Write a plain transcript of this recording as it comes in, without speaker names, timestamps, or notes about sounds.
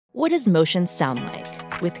What does motion sound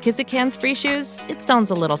like? With Kizikans free shoes, it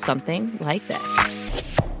sounds a little something like this.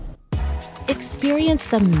 Experience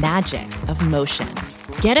the magic of motion.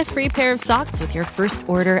 Get a free pair of socks with your first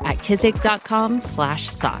order at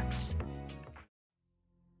kizik.com/socks.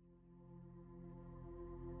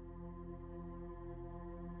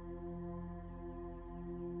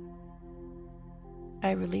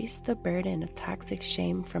 I release the burden of toxic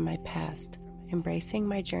shame from my past, embracing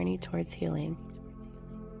my journey towards healing.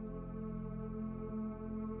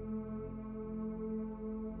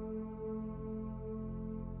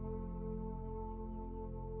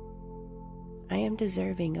 I am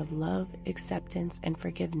deserving of love, acceptance, and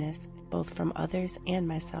forgiveness, both from others and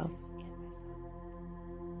myself.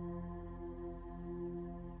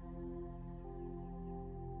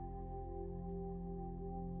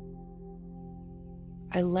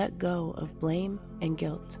 I let go of blame and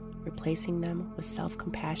guilt, replacing them with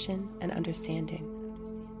self-compassion and understanding.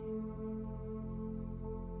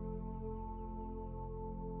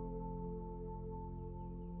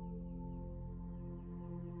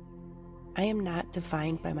 I am not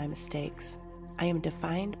defined by my mistakes. I am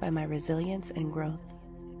defined by my resilience and growth.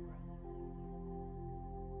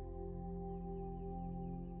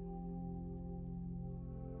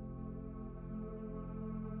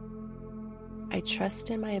 I trust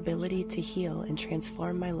in my ability to heal and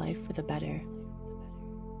transform my life for the better.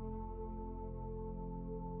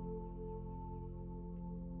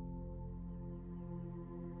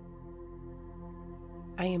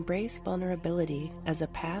 I embrace vulnerability as a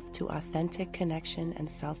path to authentic connection and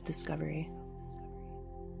self-discovery.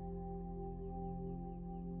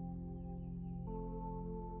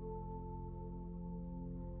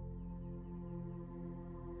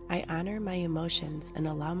 I honor my emotions and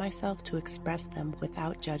allow myself to express them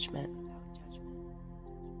without judgment.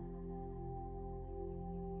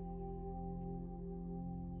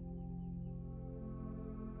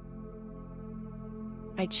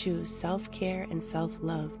 I choose self-care and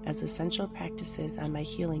self-love as essential practices on my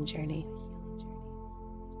healing journey.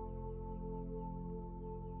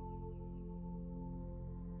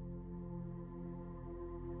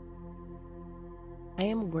 I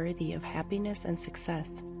am worthy of happiness and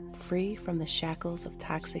success, free from the shackles of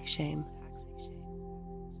toxic shame.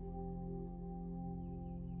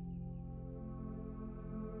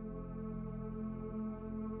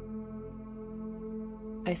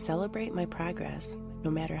 I celebrate my progress, no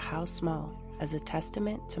matter how small, as a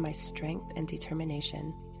testament to my strength and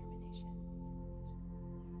determination.